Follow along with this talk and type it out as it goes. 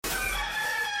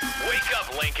Wake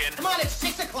up, Lincoln. Come on, it's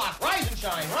 6 o'clock. Rise and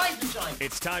shine, rise and shine.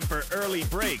 It's time for Early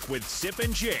Break with Sip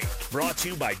and Jake, brought to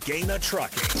you by Gaina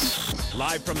Trucking.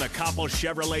 Live from the Coppel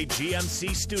Chevrolet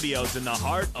GMC studios in the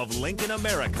heart of Lincoln,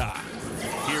 America.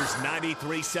 Here's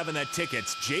 93.7 The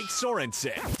Ticket's Jake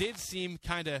Sorensen. Did seem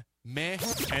kind of meh.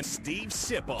 And Steve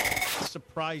Sipple.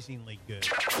 Surprisingly good.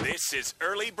 This is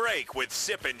Early Break with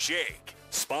Sip and Jake,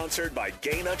 sponsored by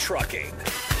Gaina Trucking.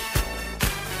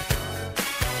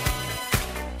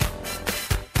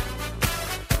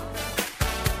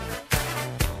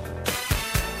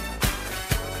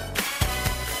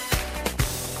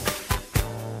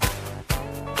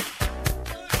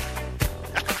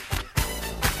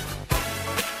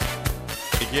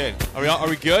 Again. Are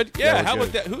we good? Yeah, how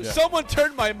good. about that? Someone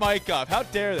turned my mic off. How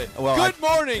dare they? Well, good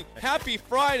morning. Happy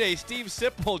Friday. Steve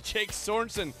Sipple, Jake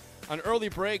Sorensen on Early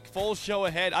Break. Full show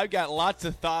ahead. I've got lots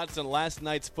of thoughts on last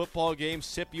night's football game.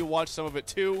 Sip, you watched some of it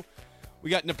too. We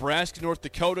got Nebraska, North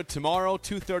Dakota tomorrow,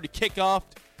 2:30 kickoff,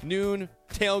 noon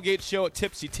tailgate show at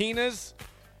Tipsy Tina's.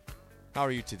 How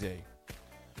are you today?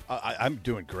 I'm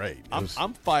doing great. I'm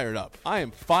fired up. I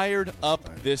am fired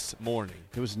up this morning.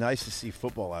 It was nice to see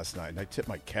football last night, and I tipped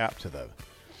my cap to the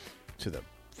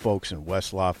folks in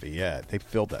West Lafayette. They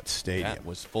filled that stadium. That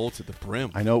was full to the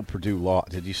brim. I know Purdue lost.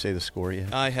 Did you say the score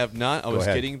yet? I have not. I was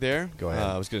getting there. Go ahead.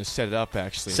 I was going to set it up,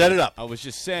 actually. Set it up. I was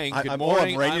just saying, good I'm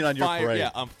morning. raining on your fired. parade.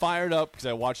 Yeah, I'm fired up because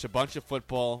I watched a bunch of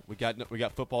football. We got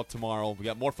football tomorrow. We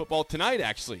got more football tonight,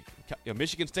 actually.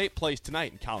 Michigan State plays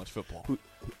tonight in college football.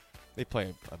 They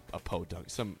play a podunk.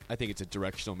 I think it's a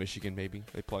directional Michigan, maybe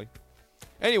they play.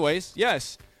 Anyways,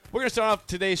 yes, we're going to start off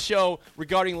today's show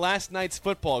regarding last night's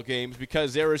football games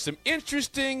because there were some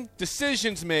interesting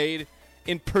decisions made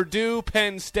in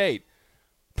Purdue-Penn State.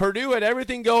 Purdue had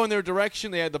everything go in their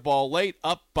direction. They had the ball late,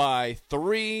 up by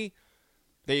 3.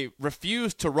 They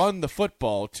refused to run the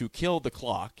football to kill the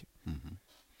clock. Mm-hmm.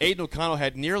 Aiden O'Connell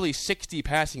had nearly 60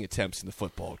 passing attempts in the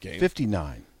football game.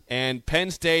 59. And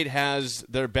Penn State has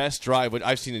their best drive, what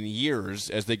I've seen in years,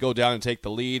 as they go down and take the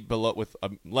lead with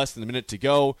less than a minute to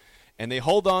go. And they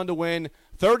hold on to win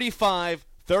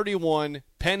 35-31.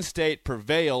 Penn State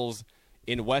prevails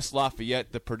in West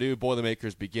Lafayette. The Purdue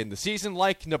Boilermakers begin the season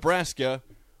like Nebraska,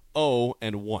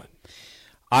 0-1.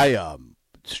 I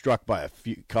struck by a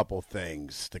couple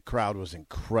things. The crowd was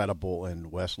incredible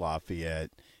in West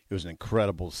Lafayette. It was an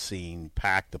incredible scene,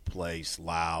 packed the place,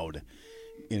 loud.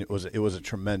 It was a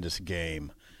tremendous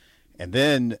game. And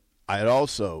then I had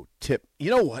also tipped. You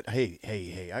know what?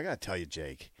 Hey! I gotta tell you,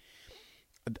 Jake.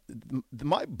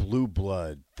 My blue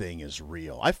blood thing is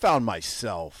real. I found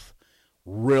myself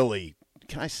really.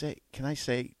 Can I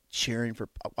say cheering for?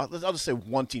 I'll just say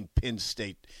wanting Penn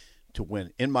State to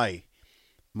win. In my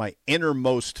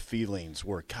innermost feelings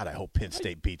were, God, I hope Penn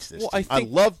State beats this team. I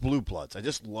love blue bloods. I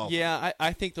just love them. Yeah,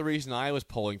 I think the reason I was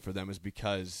pulling for them is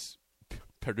because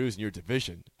Purdue's in your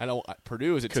division.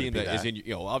 Purdue is a team that is in,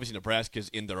 obviously Nebraska's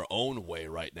in their own way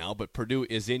right now, but Purdue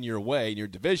is in your way, in your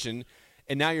division,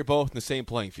 and now you're both in the same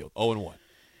playing field, 0-1.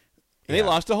 And they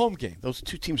lost a home game. Those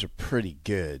two teams are pretty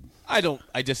good. I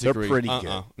disagree. They're pretty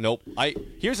good. Nope.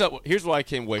 Here's what I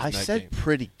came away from that game. I said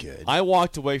pretty good. I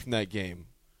walked away from that game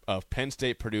of Penn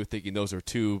State, Purdue, thinking those are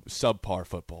two subpar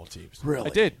football teams.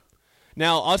 Really? I did.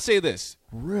 Now, I'll say this.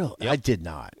 Really? Yep. I did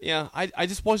not. Yeah, I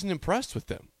just wasn't impressed with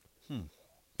them.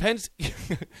 Penn's,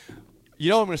 you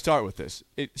know I'm going to start with this.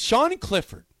 Sean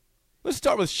Clifford. Let's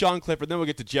start with Sean Clifford, then we'll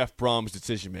get to Jeff Brom's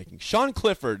decision-making. Sean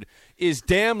Clifford is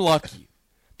damn lucky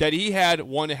that he had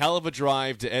one hell of a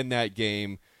drive to end that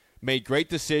game, made great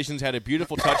decisions, had a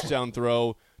beautiful touchdown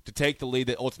throw to take the lead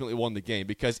that ultimately won the game.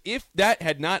 Because if that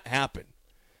had not happened,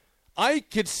 I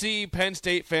could see Penn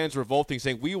State fans revolting,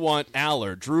 saying, we want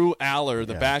Drew Aller,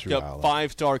 the backup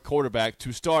five-star quarterback,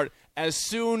 to start as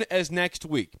soon as next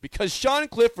week. Because Sean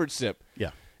Clifford, Sip.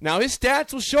 Yeah. Now, his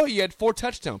stats will show you he had 4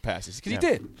 touchdown passes, because he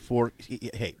did.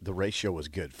 Hey, the ratio was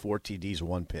good. 4 TDs,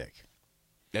 1 pick.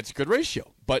 That's a good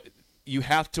ratio. But you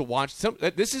have to watch some.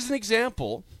 This is an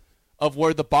example of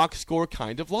where the box score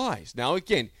kind of lies. Now,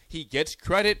 again, he gets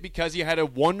credit because he had a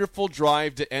wonderful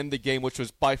drive to end the game, which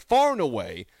was by far and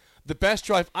away the best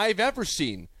drive I've ever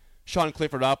seen Sean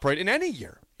Clifford operate in any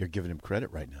year. You're giving him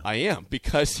credit right now. I am,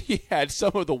 because he had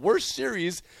some of the worst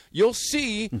series you'll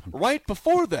see right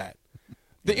before that.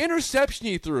 The interception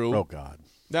he threw. Oh, God.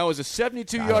 That was a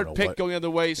 72-yard pick going the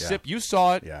other way. Yeah. Sip, you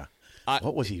saw it. Yeah.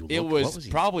 What was he? It was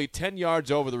probably 10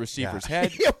 yards over the receiver's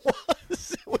head. It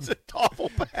was. It was a awful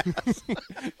pass.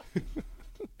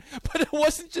 But it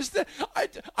wasn't just that.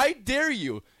 I dare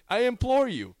you. I implore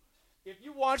you. If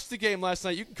you watched the game last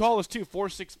night. You can call us too,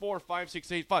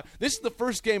 464-5685. This is the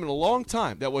first game in a long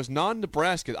time that was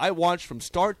non-Nebraska. I watched from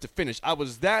start to finish. I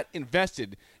was that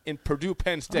invested in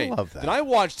Purdue-Penn State. I love that. That I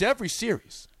watched every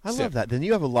series. I love that. Then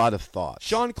you have a lot of thoughts.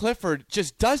 Sean Clifford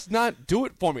just does not do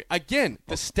it for me. Again,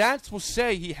 the stats will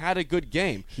say he had a good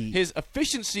game. His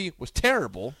efficiency was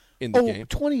terrible in the game.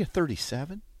 20 or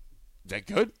 37? Is that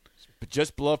good? But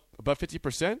just above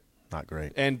 50%? Not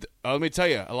great. And let me tell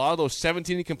you, a lot of those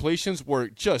 17 completions were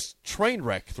just train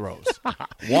wreck throws.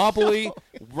 Wobbly,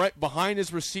 right behind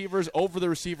his receivers, over the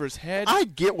receiver's head. I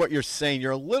get what you're saying.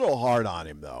 You're a little hard on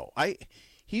him, though.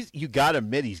 You got to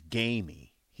admit he's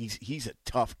gamey. He's a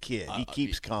tough kid. He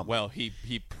keeps coming. Well, he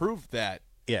proved that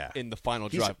in the final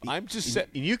drive. I'm just saying.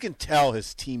 You can tell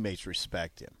his teammates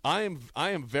respect him. I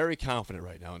am very confident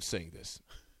right now in saying this.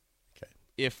 Okay.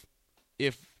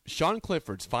 If Sean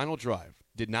Clifford's final drive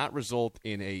did not result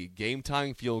in a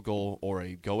game-tying field goal or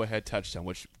a go-ahead touchdown,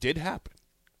 which did happen,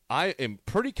 I am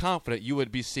pretty confident you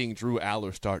would be seeing Drew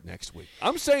Aller start next week.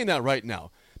 I'm saying that right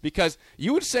now because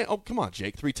you would say, oh, come on,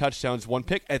 Jake, 3 touchdowns, 1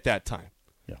 pick at that time.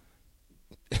 Yeah.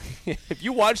 If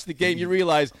you watch the game, you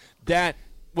realize that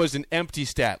was an empty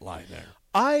stat line there.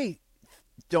 I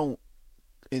don't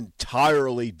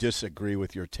entirely disagree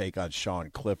with your take on Sean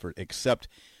Clifford, except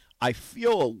 – I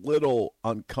feel a little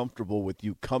uncomfortable with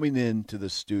you coming into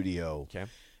the studio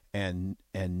and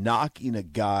knocking a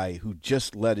guy who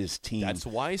just led his team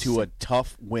to a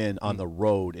tough win on the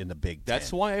road in the Big Ten.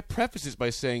 That's why I preface this by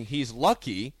saying he's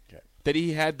lucky that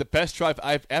he had the best drive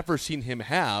I've ever seen him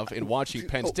have in watching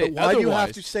Penn State. Why do you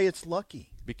have to say it's lucky?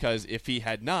 Because if he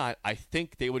had not, I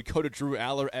think they would go to Drew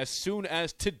Aller as soon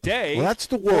as today. Well, that's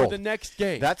the world. For the next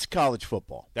game. That's college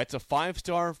football. That's a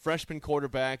 5-star freshman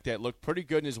quarterback that looked pretty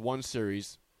good in his one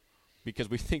series because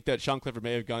we think that Sean Clifford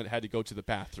may have had to go to the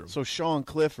bathroom. So Sean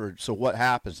Clifford, what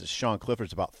happens is Sean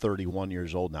Clifford's about 31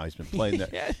 years old now. He's been playing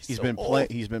there.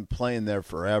 He's been playing there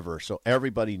forever. So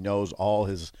everybody knows all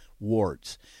his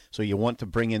warts. So you want to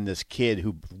bring in this kid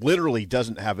who literally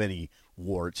doesn't have any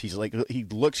warts. He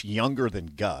looks younger than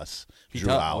Gus.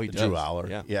 Drew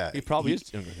Aller. Yeah. He probably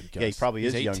is younger than Gus. Yeah, he probably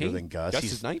is 18. younger than Gus. Gus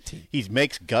is 19. He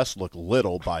makes Gus look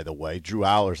little, by the way. Drew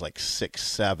Aller's like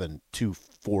 6'7",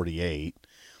 248.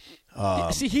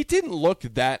 See, he didn't look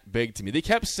that big to me. They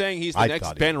kept saying he's the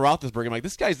next Ben Roethlisberger. I'm like,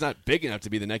 this guy's not big enough to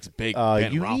be the next big Ben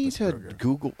Roethlisberger. You need to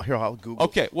Google. Here, I'll Google.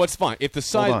 Okay, what's fine. If the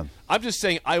side, I'm just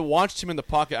saying, I watched him in the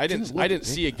pocket. I didn't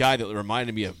see a guy that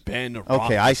reminded me of Ben Roethlisberger.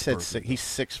 Okay, I said he's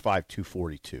 6'5",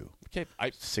 242. Okay,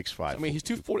 6'5". I mean, he's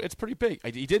 240. It's pretty big.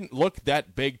 He didn't look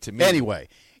that big to me. Anyway,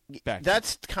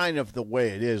 that's kind of the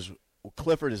way it is.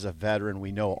 Clifford is a veteran.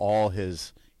 We know all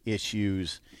his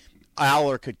issues.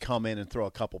 Aller could come in and throw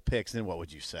a couple picks. Then what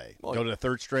would you say? Go to the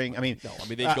third string? I mean,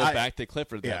 they go back to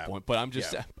Clifford at that point. But I'm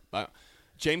just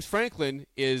James Franklin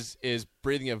is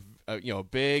breathing a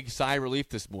big sigh of relief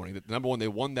this morning. That number one, they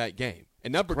won that game,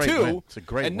 and number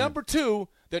number two,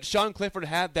 that Sean Clifford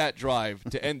had that drive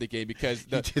to end the game because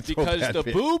the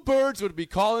Boo Birds would be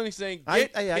calling and saying,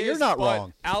 you're not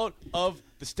wrong. Out of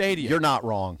the stadium. You're not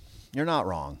wrong.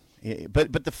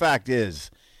 But the fact is,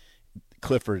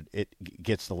 Clifford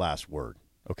gets the last word,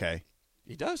 okay?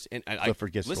 He does. And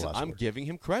Clifford gets the last word. I'm giving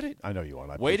him credit. I know you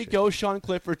are. Way to go, Sean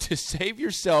Clifford, to save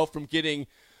yourself from getting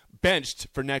benched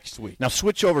for next week. Now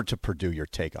switch over to Purdue, your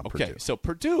take on Purdue. Okay, so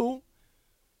Purdue's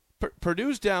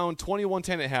down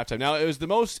 21-10 at halftime. Now, it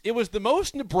was the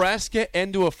most Nebraska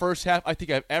end to a first half I think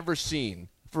I've ever seen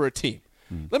for a team.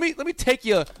 Let me take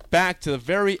you back to the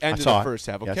very end of the first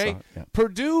half, okay? Yeah.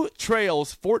 Purdue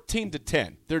trails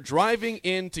 14-10. They're driving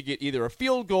in to get either a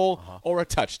field goal or a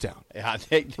touchdown. Yeah,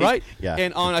 right? Yeah.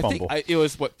 And on I think it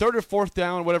was third or fourth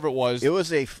down, whatever it was. It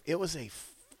was a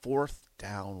fourth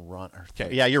down run.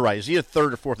 Okay. Yeah, you're right. It's either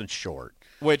third or fourth and short.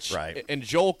 And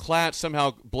Joel Klatt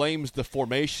somehow blames the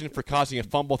formation for causing a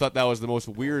fumble. Thought that was the most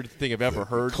weird thing I've ever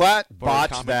heard. Klatt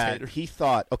botched that. He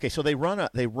thought, okay, so they run an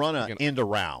end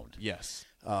around. Yes.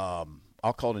 I'll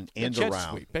call it an end jet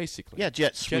around. Sweep, basically. Yeah,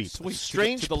 jet sweep.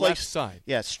 Strange to the left side.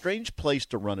 Yeah, strange place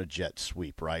to run a jet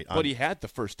sweep, right? But he had the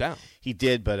first down. He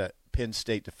did, but a Penn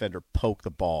State defender poked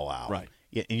the ball out. Right.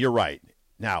 Yeah, and you're right.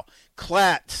 Now,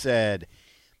 Klatt said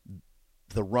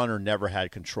the runner never had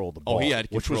control of the ball. Oh, he had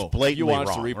control. Which was blatantly wrong. You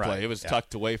watched the replay. Right. It was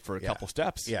tucked away for a couple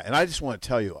steps. Yeah, and I just want to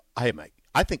tell you, I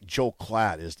think Joel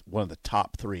Klatt is one of the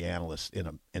top 3 analysts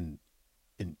in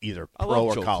either pro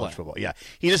or college football. Yeah,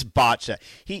 he just botched that.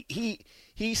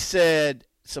 He said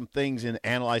some things in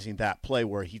analyzing that play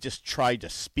where he just tried to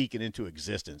speak it into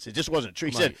existence. It just wasn't true.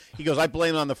 He goes, I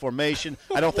blame it on the formation.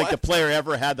 I don't think the player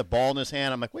ever had the ball in his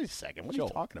hand. I'm like, wait a second. What are you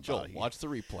talking about? Joel, here? watch the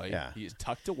replay. Yeah. He's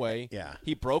tucked away. Yeah.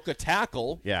 He broke a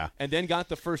tackle. Yeah. And then got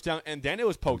the first down, and then it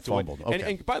was poked away. Okay.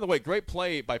 And by the way, great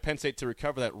play by Penn State to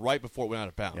recover that right before it went out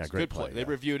of bounds. Yeah, great Good play. play, They yeah.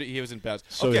 reviewed it. He was in bounds.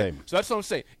 So that's what I'm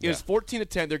saying. It was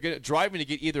 14-10. They're driving to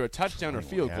get either a touchdown or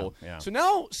field goal. Yeah. So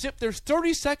now, Sip, there's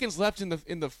 30 seconds left in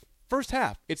the first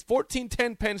half. It's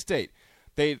 14-10 Penn State.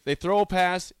 They throw a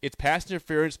pass. It's pass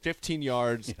interference, 15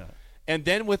 yards. Yeah. And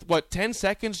then with, 10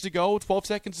 seconds to go, 12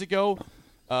 seconds to go,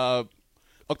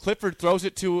 Clifford throws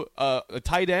it to a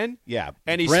tight end. Yeah,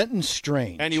 and Brenton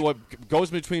Strange. And he goes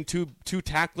between two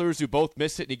tacklers who both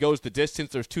miss it, and he goes the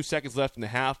distance. There's 2 seconds left in the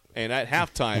half, and at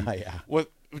halftime,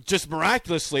 just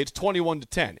miraculously, it's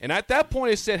 21-10. And at that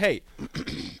point, I said, hey,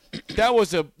 that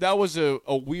was a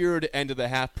weird end of the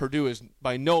half. Purdue is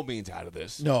by no means out of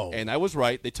this. No. And I was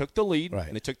right. They took the lead,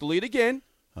 and they took the lead again,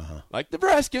 like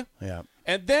Nebraska. Yeah.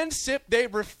 And then, Sip, they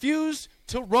refused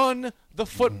to run the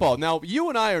football. Now, you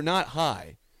and I are not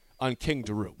high on King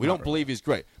Daru. We don't believe he's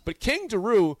great. But King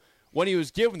Daru, when he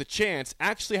was given the chance,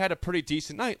 actually had a pretty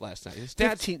decent night last night. His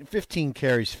stats, 15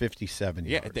 carries, 57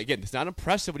 yards. Yeah, again, it's not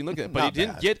impressive when you look at it, but he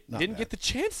didn't get the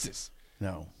chances.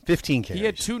 No, 15 carries. He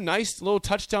had 2 nice little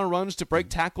touchdown runs to break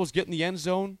tackles, get in the end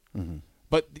zone. Mm-hmm.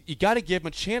 But you got to give him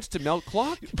a chance to melt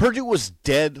clock. Purdue was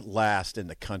dead last in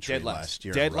the country last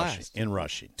year. Dead last. In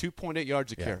rushing. 2.8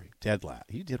 yards a carry. Dead last.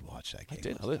 You did watch that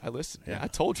game. I did. I listened. Yeah. I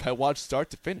told you I watched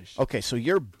start to finish. Okay, so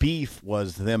your beef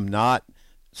was them not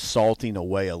salting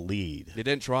away a lead. They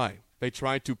didn't try. They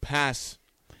tried to pass.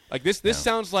 Like this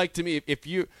sounds like to me, if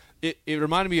you – it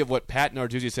reminded me of what Pat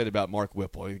Narduzzi said about Mark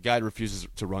Whipple. The guy refuses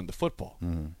to run the football.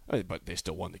 Mm-hmm. But they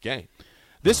still won the game.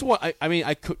 This one,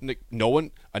 I couldn't. No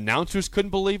one, announcers couldn't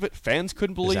believe it. Fans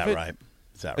couldn't believe it.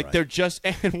 Is that right? They're just.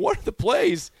 And one of the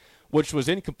plays, which was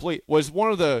incomplete, was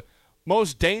one of the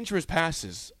most dangerous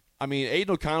passes. I mean,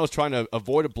 Aiden O'Connell is trying to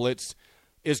avoid a blitz,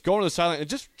 is going to the sideline and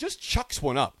just chucks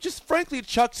one up. Just frankly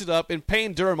chucks it up, and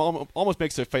Payne Durham almost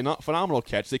makes a phenomenal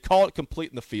catch. They call it complete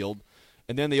in the field,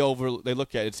 and then they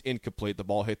look at it, it's incomplete. The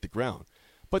ball hit the ground.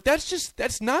 But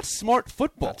that's not smart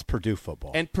football. That's Purdue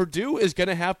football. And Purdue is going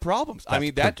to have problems.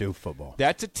 That's Purdue football.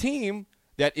 That's a team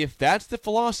that if that's the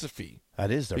philosophy.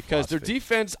 That is their because philosophy. Their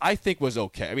defense, I think, was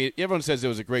okay. I mean, everyone says it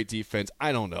was a great defense.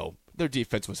 I don't know. Their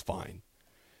defense was fine.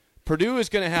 Purdue is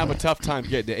going to have a tough time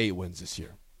getting to 8 wins this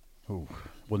year. Ooh.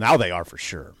 Well, now they are for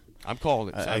sure. I'm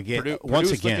calling it. Again,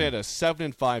 Purdue's looking at a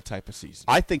 7-5 type of season.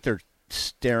 I think they're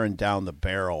staring down the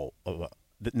barrel of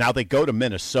now they go to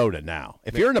Minnesota now.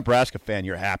 If you're a Nebraska fan,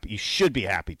 you're happy. You should be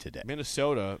happy today.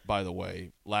 Minnesota, by the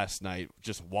way, last night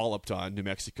just walloped on New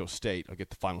Mexico State. I'll get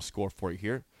the final score for you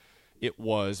here. It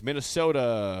was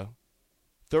Minnesota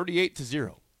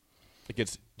 38-0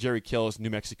 against Jerry Kill's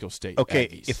New Mexico State. Okay,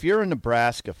 Aggies. If you're a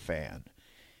Nebraska fan,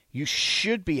 you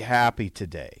should be happy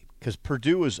today because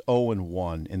Purdue is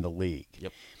 0-1 in the league.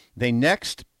 Yep.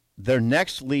 Their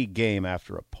next league game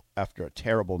after a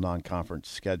terrible non-conference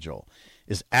schedule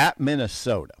is at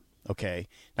Minnesota. Okay,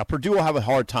 now Purdue will have a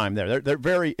hard time there. They're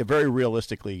very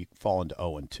realistically fallen to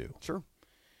 0-2. Sure.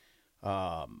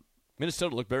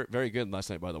 Minnesota looked very, very good last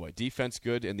night, by the way. Defense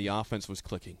good, and the offense was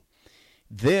clicking.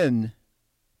 Then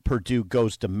Purdue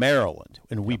goes to Maryland,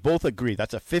 and we both agree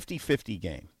that's a 50-50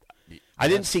 game. I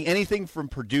didn't see anything from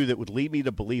Purdue that would lead me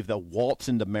to believe they'll waltz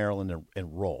into Maryland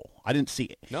and roll. I didn't see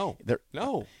it. No.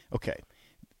 Okay.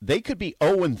 They could be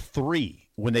 0-3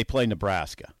 when they play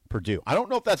Nebraska, Purdue. I don't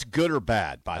know if that's good or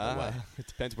bad, by the way. It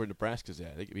depends where Nebraska's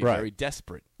at. They could be very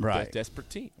desperate. Desperate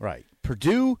team. Right.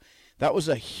 Purdue, that was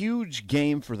a huge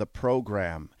game for the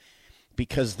program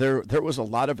because there was a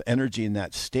lot of energy in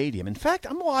that stadium. In fact,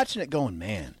 I'm watching it going,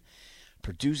 man,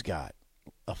 Purdue's got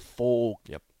a full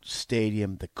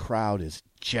stadium. The crowd is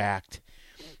jacked.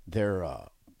 They're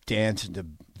dancing to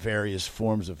various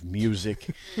forms of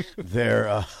music. They're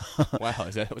wow,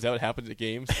 was that what happens at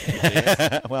games?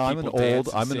 Well, I'm an old,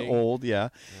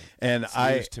 and it's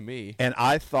news to me. And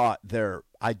I thought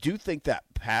I do think that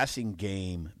passing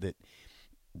game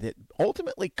that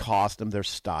ultimately cost them their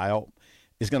style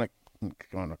is going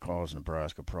to cause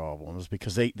Nebraska problems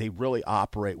because they really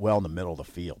operate well in the middle of the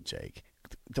field, Jake.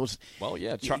 Those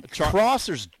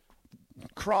crossers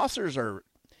are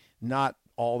not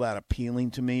all that appealing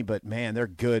to me, but man, they're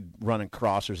good running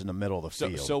crossers in the middle of the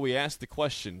field. So we asked the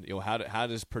question, how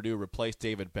does Purdue replace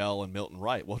David Bell and Milton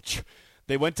Wright? Well,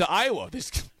 they went to Iowa.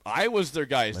 Iowa's their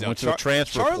guys now. Went to the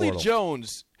transfer Charlie portal.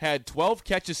 Jones had 12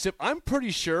 catches. I'm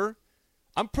pretty sure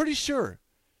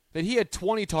that he had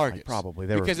 20 targets. Probably.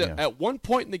 At one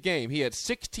point in the game, he had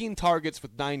 16 targets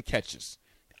with 9 catches.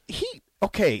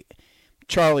 okay.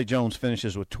 Charlie Jones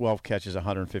finishes with 12 catches,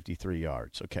 153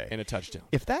 yards. Okay, and a touchdown.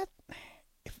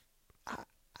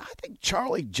 I think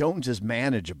Charlie Jones is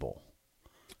manageable.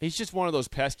 He's just one of those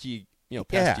pesky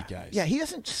guys. Yeah, he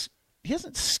doesn't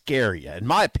scare you, in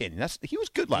my opinion. He was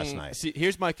good last night. See,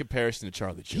 here's my comparison to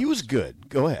Charlie Jones. He was good.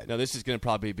 Go ahead. Now, this is going to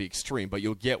probably be extreme, but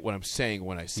you'll get what I'm saying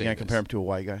when I say You going to compare him to a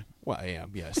white guy? Well, I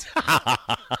am, yes.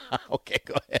 Okay,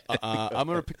 go ahead. I'm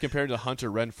going to compare him to Hunter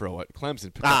Renfrow at Clemson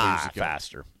a couple years ago.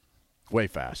 Faster. Way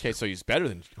faster. Okay, so he's better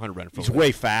than Hunter Renfrow. He's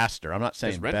way faster. I'm not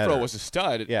saying Renfrow better. was a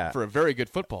stud for a very good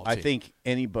football team. I think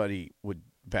anybody would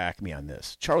back me on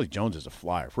this. Charlie Jones is a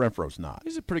flyer. Renfro's not.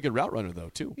 He's a pretty good route runner, though,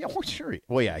 too. Yeah, well, sure.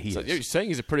 Well, yeah, he is. You're saying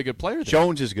he's a pretty good player then.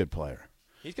 Jones is a good player.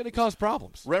 He's going to cause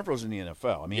problems. Renfro's in the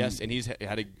NFL. I mean, yes, and he's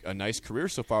had a nice career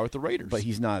so far with the Raiders. But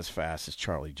he's not as fast as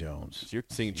Charlie Jones. So you're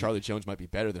saying Charlie Jones might be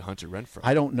better than Hunter Renfrow.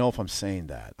 I don't know if I'm saying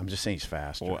that. I'm just saying he's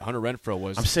faster. Well, Hunter Renfrow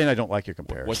was. I'm saying I don't like your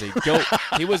comparison.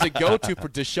 He was a go-to for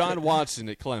Deshaun Watson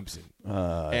at Clemson,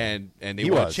 and they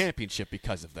won a championship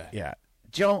because of that. Yeah,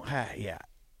 yeah.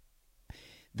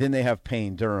 Then they have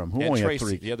Payne Durham, who and only Tracy,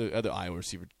 had 3. The other Iowa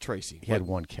receiver, Tracy. He had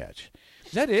 1 catch.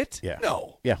 Is that it? Yeah.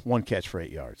 No. Yeah, 1 catch for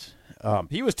 8 yards.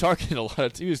 He was targeted a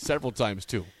lot. He was several times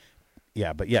too.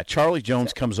 Yeah, but yeah, Charlie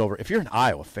Jones comes over. If you're an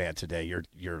Iowa fan today,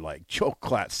 you're like Joe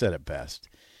Klatt said it best.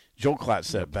 Joe Klatt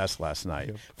said it best last night.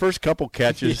 Yep. First couple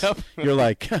catches, you're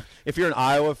like, if you're an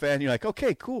Iowa fan, you're like,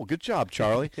 okay, cool, good job,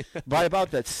 Charlie. By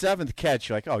about that 7th catch,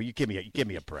 you're like, oh, you give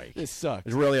me a break. This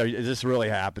sucks. Is this really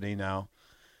happening now?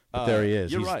 But there he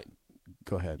is. You're right.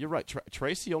 Go ahead. You're right.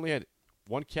 Tracy only had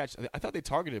 1 catch. I thought they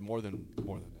targeted more than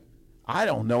that. I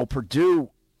don't know. Purdue.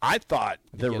 I thought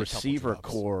the receiver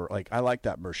core, I like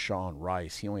that Mershawn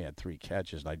Rice. He only had 3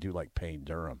 catches, and I do like Payne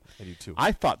Durham. I do too.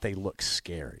 I thought they looked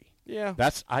scary. Yeah.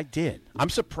 I did. I'm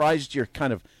surprised you're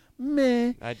kind of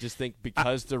meh. I just think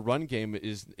because their run game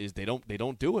is they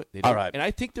don't do it. All right. And I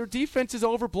think their defense is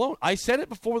overblown. I said it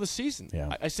before the season.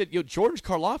 Yeah. I said, George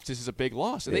Karlaftis is a big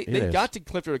loss. And they got to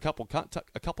Clifford a couple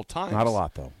times. Not a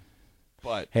lot though.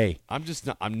 But hey, I'm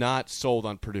not sold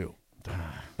on Purdue.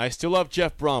 I still love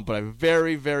Jeff Brom, but I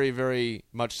very, very, very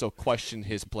much so question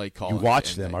his play call. You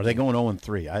watch them. Are they going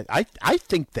 0-3? I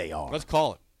think they are. Let's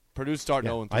call it. Purdue's starting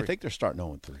 0-3. I think they're starting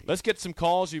 0-3. Let's get some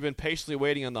calls. You've been patiently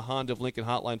waiting on the Honda of Lincoln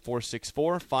hotline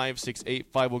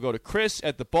 464-5685. We'll go to Chris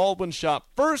at the Baldwin shop.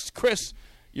 First, Chris,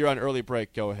 you're on early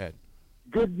break. Go ahead.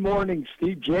 Good morning,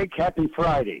 Steve. Jake, happy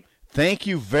Friday. Thank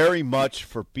you very much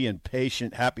for being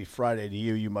patient. Happy Friday to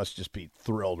you. You must just be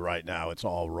thrilled right now. It's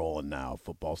all rolling now.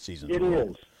 Football season's rolling. It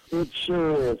is. It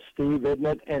sure is, Steve, isn't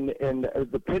it? And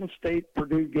the Penn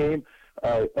State-Purdue game,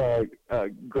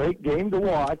 great game to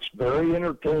watch, very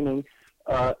entertaining.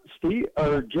 Steve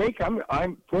or Jake,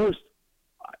 I'm first.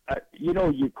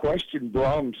 You questioned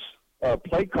Brom's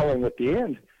play calling at the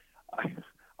end.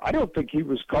 I don't think he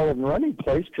was calling running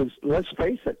plays because let's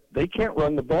face it, they can't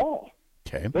run the ball.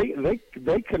 Okay.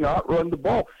 They cannot run the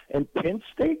ball, and Penn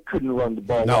State couldn't run the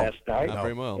ball last night. Not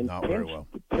very well. Not very well.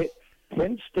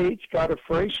 Penn State's got a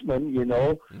freshman,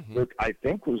 that I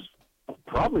think was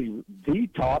probably the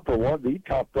top or one of the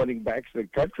top running backs in the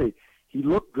country. He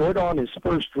looked good on his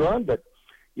first run, but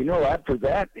after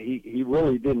that he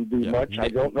really didn't do much. I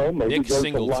don't know. Maybe there's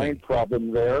a line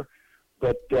problem there,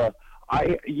 but.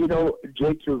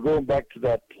 Jake, you're going back to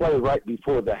that play right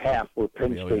before the half where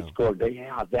Penn State scored.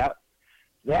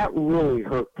 That really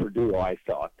hurt Purdue, I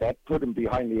thought. That put them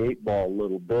behind the 8 ball a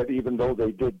little bit, even though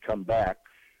they did come back.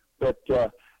 But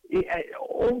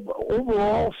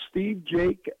overall, Steve,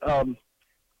 Jake,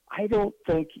 I don't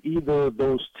think either of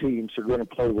those teams are going to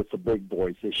play with the big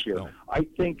boys this year. No. I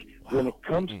think when it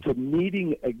comes to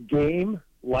needing a game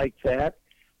like that,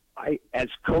 as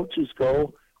coaches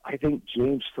go, I think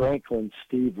James Franklin,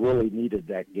 Steve, really needed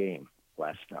that game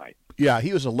last night. Yeah,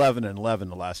 he was 11-11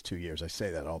 the last 2 years. I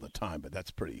say that all the time, but that's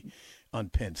pretty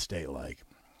un-Penn State-like.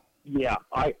 Yeah,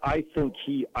 I think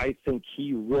he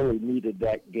really needed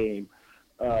that game.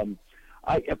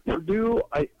 At Purdue,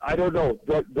 I don't know.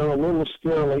 They're a little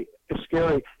scary.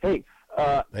 Hey,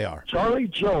 they are. Charlie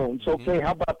Jones. Okay,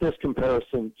 how about this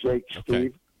comparison, Jake,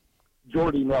 Steve?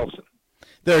 Jordy Nelson.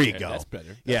 There you go. That's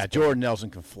better. Jordan Nelson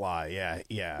can fly.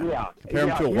 Yeah. Compare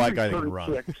him to a white guy that can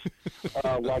run.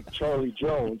 Like Charlie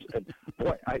Jones. And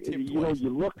boy, you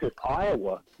look at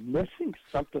Iowa missing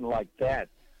something like that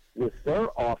with their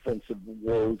offensive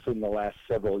woes in the last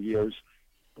several years.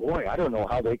 Boy, I don't know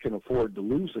how they can afford to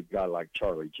lose a guy like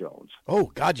Charlie Jones.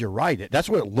 Oh, God, you're right. That's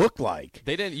what it looked like.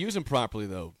 They didn't use him properly,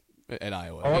 though, at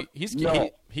Iowa. He's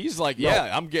like,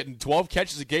 I'm getting 12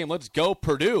 catches a game. Let's go,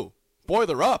 Purdue. Boy,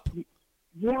 they're up.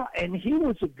 Yeah, and he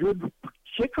was a good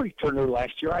kick returner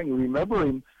last year. I can remember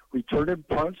him returning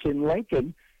punts in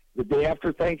Lincoln the day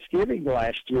after Thanksgiving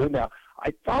last year. Now,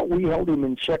 I thought we held him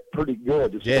in check pretty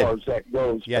good as far as that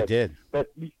goes. Yeah, did.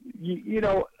 But,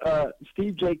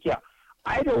 Steve, Jake,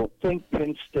 I don't think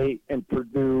Penn State and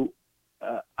Purdue,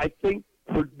 I think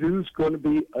Purdue's going to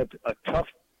be a tough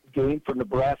game for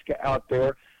Nebraska out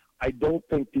there. I don't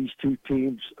think these two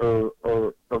teams are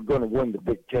going to win the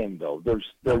Big Ten, though. There's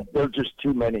just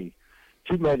too many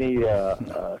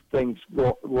things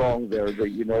wrong there.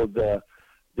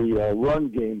 The run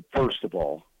game, first of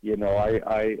all.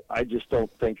 I just don't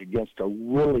think against a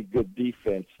really good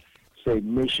defense, say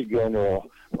Michigan or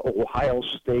Ohio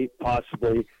State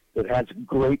possibly, that has a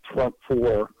great front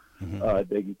four.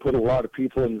 They can put a lot of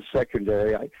people in the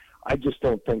secondary. I just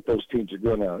don't think those teams are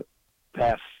going to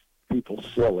pass people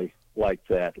silly like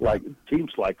that, like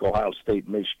teams like Ohio State,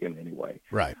 Michigan anyway.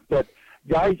 Right. But,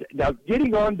 guys, now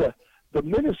getting on the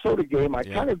Minnesota game, I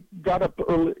kind of got up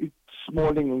early this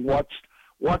morning and watched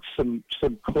some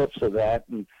clips of that.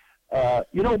 And,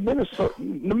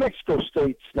 New Mexico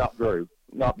State's not very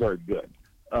good.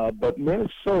 But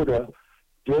Minnesota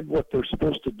did what they're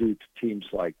supposed to do to teams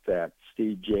like that,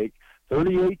 Steve, Jake.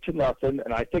 38-0,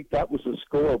 and I think that was the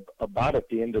score about at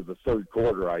the end of the third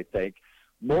quarter, I think.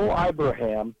 Mo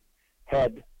Ibrahim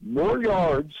had more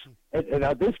yards, and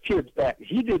now this kid's back.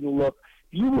 He didn't look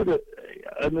 – you would have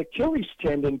 – an Achilles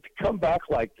tendon to come back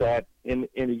like that in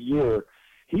a year,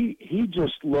 he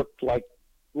just looked like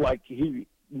he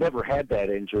never had that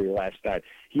injury last night.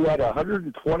 He had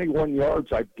 121 yards,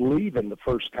 I believe, in the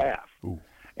first half. Ooh.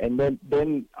 And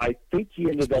then I think he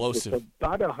ended up with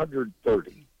about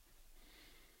 130.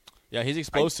 Yeah, he's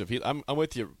explosive. I'm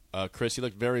with you, Chris. He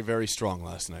looked very, very strong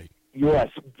last night. Yes,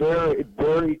 very,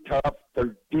 very tough.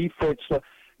 Their defense.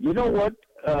 You know what?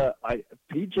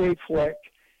 P.J. Fleck,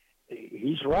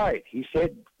 he's right. He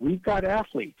said, we've got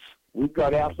athletes. We've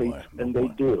got athletes, and they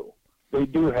do. They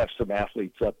do have some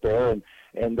athletes up there,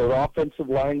 and their offensive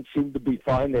line seemed to be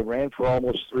fine. They ran for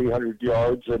almost 300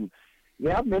 yards. And,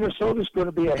 yeah, Minnesota's going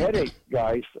to be a headache,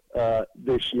 guys,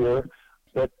 this year.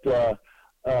 But,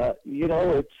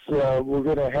 we're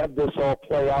going to have this all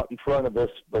play out in front of us.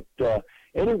 But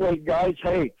anyway, guys,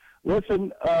 hey,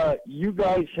 listen, you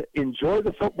guys enjoy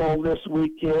the football this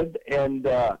weekend and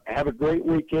have a great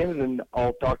weekend, and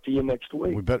I'll talk to you next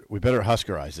week. We better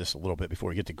Huskerize this a little bit before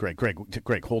we get to Greg.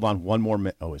 Greg, hold on one more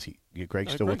minute. Oh, is he? Greg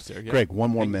still with there, yeah. Greg,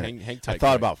 one more minute. Hang tight, I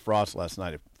thought Greg. about Frost last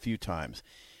night a few times.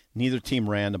 Neither team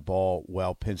ran the ball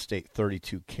well. Penn State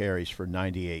 32 carries for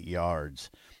 98 yards.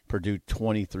 Purdue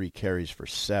 23 carries for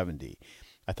 70.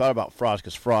 I thought about Frost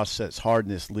because Frost said it's hard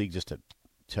in this league just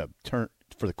to turn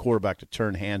for the quarterback to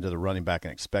turn hand to the running back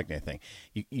and expect anything.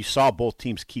 You saw both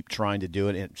teams keep trying to do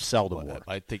it, and it seldom worked.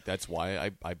 I think that's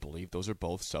why I believe those are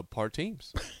both subpar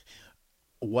teams.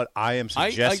 What I am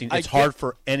suggesting, it's hard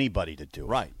for anybody to do.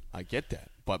 Right, I get that.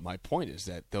 But my point is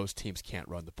that those teams can't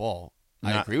run the ball.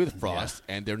 I agree with Frost,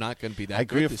 and they're not going to be that good. I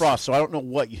agree with Frost, so I don't know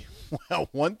what – well,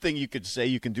 one thing you could say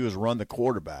you can do is run the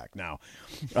quarterback now.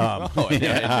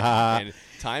 And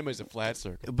time is a flat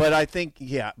circle. But I think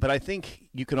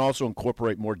you can also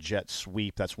incorporate more jet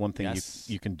sweep. That's one thing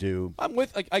you can do. I'm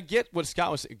with – I get what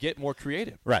Scott was saying. Get more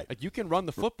creative. Right. Like you can run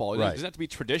the football. It doesn't have to be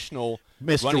traditional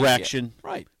misdirection.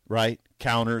 Running. Right.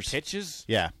 Counters. Pitches.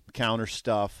 Yeah, counter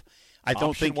stuff. I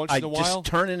don't think once in a while. Just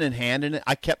turning and handing it.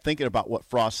 I kept thinking about what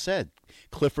Frost said.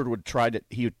 Clifford would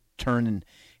he would turn and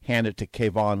hand it to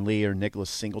Kayvon Lee or Nicholas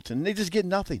Singleton. And they just get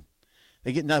nothing.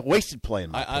 They get wasted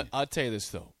playing. I'll tell you this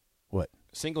though. What?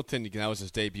 Singleton, that was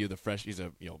his debut. He's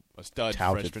a stud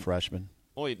touted freshman.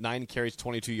 Only 9 carries,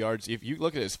 22 yards. If you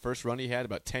look at his first run, he had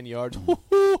about 10 yards.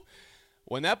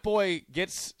 When that boy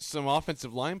gets some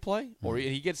offensive line play, or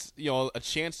he gets a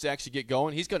chance to actually get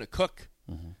going, he's going to cook.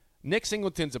 Nick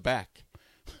Singleton's a back.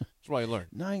 That's what I learned.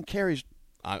 9 carries.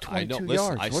 I know. 22 Listen,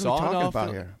 yards. I what saw are we talking enough. about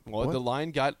here? Well, What?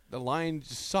 the line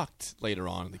just sucked later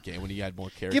on in the game when he had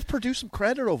more carries. Give Purdue some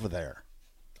credit over there.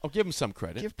 I'll give him some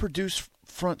credit. Give Purdue's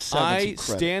front seven some I credit.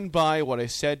 stand by what I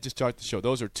said to start the show.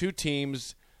 Those are two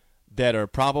teams that are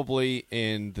probably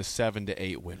in the 7 to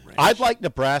 8 win range. I'd like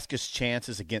Nebraska's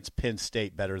chances against Penn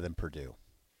State better than Purdue.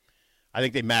 I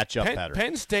think they match up better.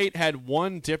 Penn State had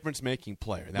one difference-making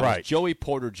player. That was Joey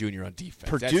Porter Jr. on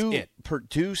defense. That's it.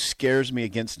 Purdue scares me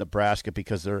against Nebraska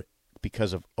because of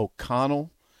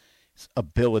O'Connell's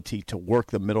ability to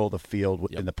work the middle of the field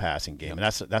in the passing game,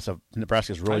 and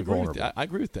Nebraska's really vulnerable. I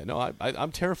agree with that. No,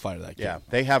 I'm terrified of that game. Yeah,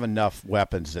 they have enough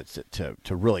weapons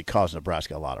to really cause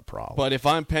Nebraska a lot of problems. But if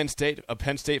I'm a Penn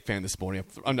State fan this morning,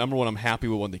 number one, I'm happy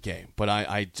we won the game. But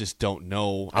I just don't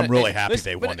know. I'm really happy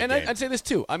they won the game. And I'd say this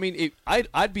too. I mean,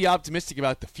 I'd be optimistic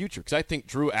about the future because I think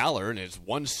Drew Aller in his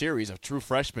one series of true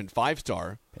freshman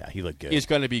 5-star Yeah, he looked good. is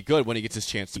going to be good when he gets his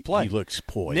chance to play. He looks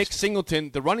poised. Nick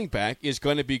Singleton, the running back, is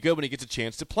going to be good when he gets a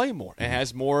chance to play more and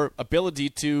has more ability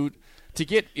to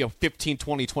get 15,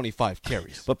 20, 25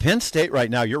 carries. But Penn State right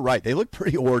now, you're right. They look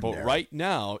pretty ordinary. But right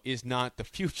now is not the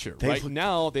future.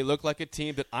 Now they look like a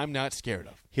team that I'm not scared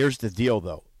of. Here's the deal,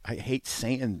 though. I hate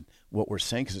saying what we're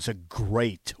saying because it's a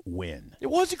great win. It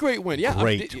was a great win. Yeah,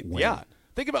 Great win. Yeah.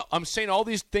 Think about I'm saying all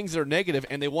these things that are negative,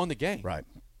 and they won the game. Right.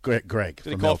 Greg Did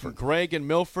a from call from Milford. Greg in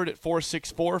Milford at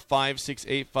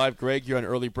 464-5685. Greg, you're on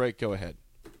early break. Go ahead.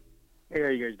 Hey, how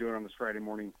you guys doing on this Friday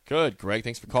morning? Good, Greg.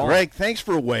 Thanks for calling. Greg, thanks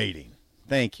for waiting.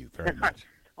 Thank you very much.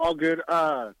 All good.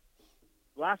 Last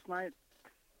night,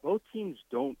 both teams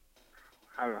don't,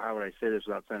 how would I say this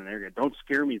without sounding arrogant, don't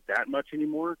scare me that much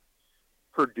anymore.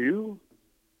 Purdue,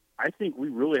 I think we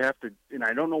really have to, and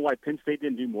I don't know why Penn State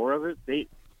didn't do more of it. They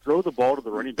throw the ball to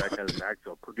the running back out of the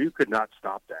backfield. Purdue could not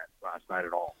stop that last night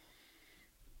at all.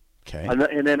 Okay.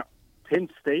 And then Penn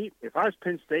State, if I was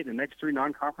Penn State in the next 3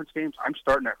 non-conference games, I'm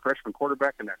starting that freshman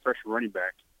quarterback and that freshman running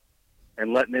back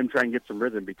and letting them try and get some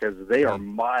rhythm because they are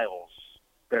miles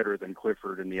better than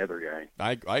Clifford and the other guy.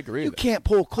 I agree. You can't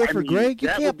pull Clifford, Greg. You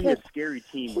that can't would be pull. a scary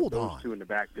team Hold with those on. two in the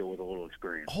backfield with a little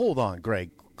experience. Hold on,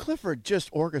 Greg. Clifford just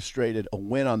orchestrated a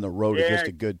win on the road against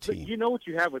a good but team. you know what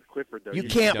you have with Clifford, though. You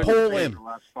He's can't been pull the same him. in the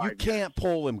last You 5 can't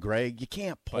pull him, Greg. You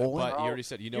can't pull But him. you already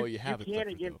said you know what you have. You can't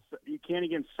with Clifford, you can't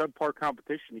against subpar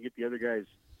competition to get the other guys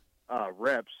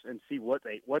reps and see what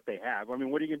they have. I mean,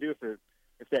 what are you gonna do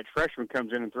if that freshman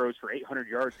comes in and throws for 800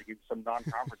 yards against some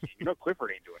non-conference team? You know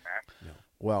Clifford ain't doing that. No.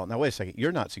 Well, now wait a second.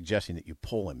 You're not suggesting that you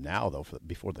pull him now, though,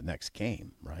 before the next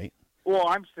game, right? Well,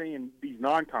 I'm saying these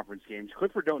non-conference games,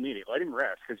 Clifford don't need it. Let him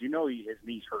rest because his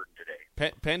knee's hurting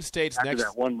today. Penn State's After next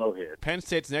that one low hit. Penn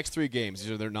State's next 3 games.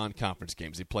 These are their non-conference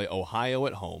games. They play Ohio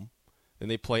at home, then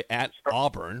they play at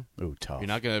Auburn. Ooh, tough.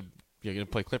 You're gonna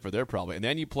play Clifford there probably, and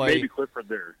then you play Maybe Clifford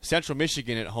there. Central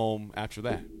Michigan at home after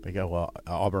that.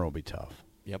 Auburn will be tough.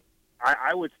 Yep.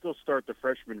 I would still start the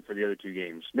freshman for the other 2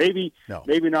 games. Maybe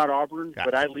not Auburn, Got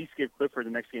but I'd at least give Clifford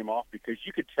the next game off because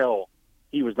you could tell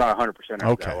he was not 100%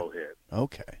 after that low hit.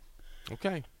 Okay.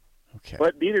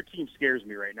 But neither team scares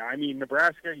me right now. I mean,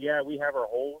 Nebraska, yeah, we have our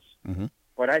holes,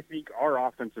 but I think our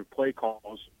offensive play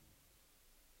calls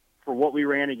for what we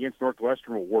ran against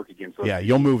Northwestern will work against those. Yeah,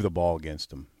 you'll move the ball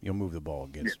against them. You'll move the ball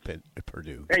against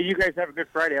Purdue. Hey, you guys have a good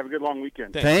Friday. Have a good long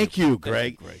weekend. Thank you,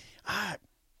 Greg. Thank you, Greg.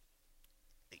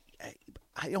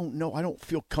 I don't know. I don't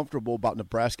feel comfortable about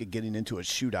Nebraska getting into a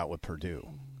shootout with Purdue.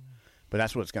 But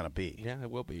that's what it's going to be. Yeah,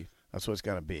 it will be. That's what it's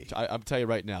going to be. I'm telling you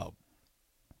right now,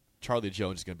 Charlie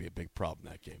Jones is going to be a big problem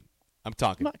in that game. I'm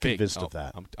talking I'm not big. convinced of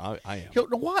that. I am.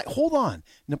 Why? Hold on.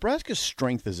 Nebraska's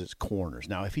strength is its corners.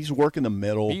 Now, if he's working the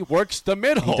middle, He works the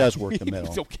middle. He does work the middle.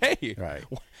 It's okay. Right.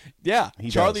 Yeah.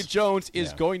 He Charlie does. Jones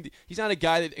is Yeah. going to – he's not a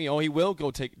guy that, he will go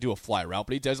do a fly route,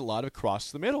 but he does a lot of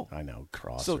across the middle. I know,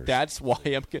 crossers. So that's why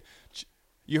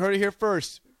you heard it here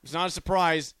first. It's not a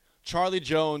surprise. Charlie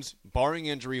Jones, barring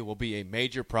injury, will be a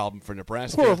major problem for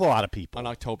Nebraska for a lot of people. on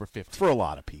October 15th. For a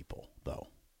lot of people, though.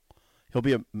 He'll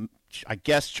be I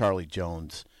guess Charlie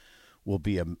Jones will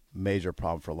be a major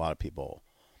problem for a lot of people.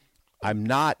 I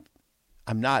don't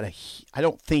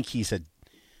think he's a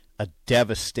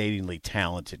devastatingly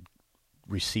talented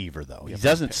receiver, though. He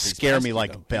doesn't scare me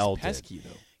like Bell did. He's pesky,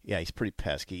 though. Yeah, he's pretty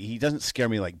pesky. He doesn't scare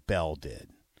me like Bell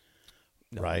did.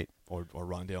 No. Right? Or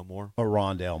Rondale Moore. Or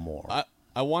Rondale Moore.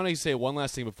 I want to say one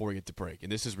last thing before we get to break,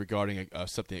 and this is regarding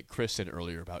something that Chris said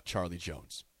earlier about Charlie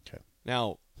Jones. Okay.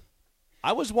 Now,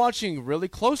 I was watching really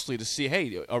closely to see, how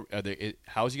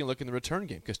is he going to look in the return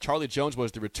game? Because Charlie Jones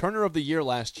was the returner of the year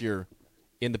last year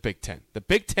in the Big Ten. The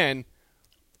Big Ten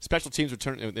special teams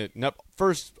return,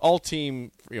 first all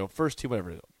team, first team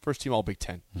all Big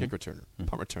Ten kick returner,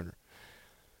 punt returner.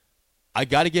 I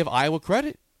got to give Iowa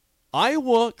credit.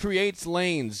 Iowa creates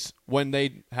lanes when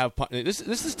they have punt. This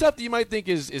is stuff that you might think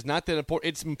is not that important.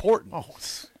 It's important. Oh,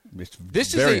 it's This very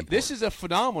is important. this is a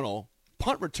phenomenal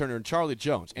punt returner in Charlie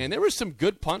Jones, and there were some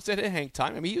good punts that had hang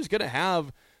time. I mean, he was going to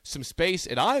have some space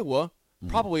at Iowa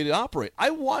probably to operate. I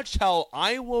watched how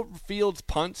Iowa fields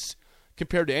punts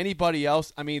compared to anybody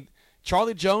else. I mean,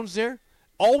 Charlie Jones there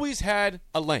always had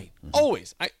a lane.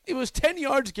 Always. It was 10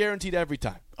 yards guaranteed every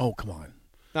time. Oh, come on.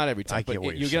 Not every time, I get but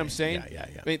what you you're get what I'm saying? Yeah.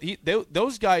 I mean,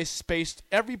 those guys spaced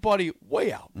everybody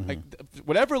way out. Like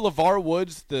whatever LeVar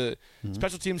Woods, the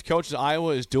special teams coach at Iowa,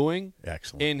 is doing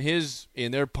Excellent.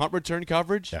 in their punt return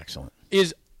coverage, Excellent.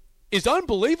 is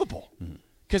unbelievable.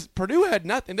 Because Purdue had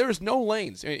nothing. There was no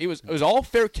lanes. It was all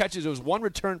fair catches. It was one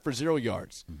return for 0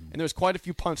 yards, and there was quite a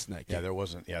few punts in that game. Yeah, there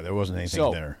wasn't anything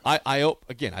So there. I hope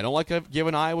again. I don't like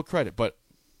giving Iowa credit, but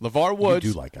LeVar Woods,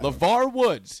 do like Iowa. LeVar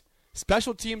Woods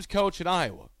special teams coach in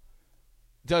Iowa,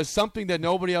 does something that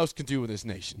nobody else can do in this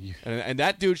nation. And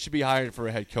that dude should be hired for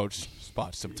a head coach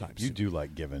spot sometimes. You do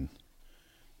like giving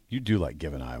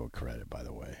Iowa credit, by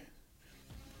the way.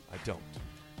 I don't.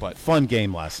 But fun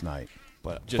game last night.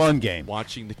 But just fun game.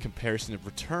 Watching the comparison of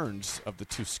returns of the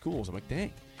two schools, I'm like,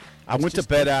 dang. I went to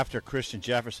bed after Christian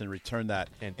Jefferson returned that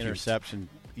interception.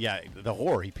 Yeah, the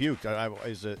horror. He puked.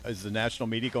 Is the national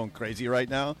media going crazy right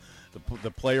now?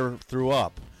 The player threw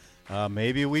up.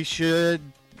 Maybe we should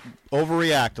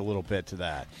overreact a little bit to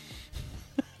that.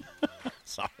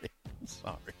 Sorry.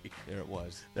 There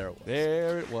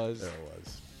it was.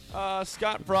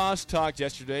 Scott Frost talked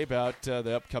yesterday about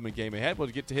the upcoming game ahead. We'll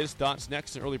get to his thoughts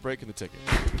next. An early break in the ticket.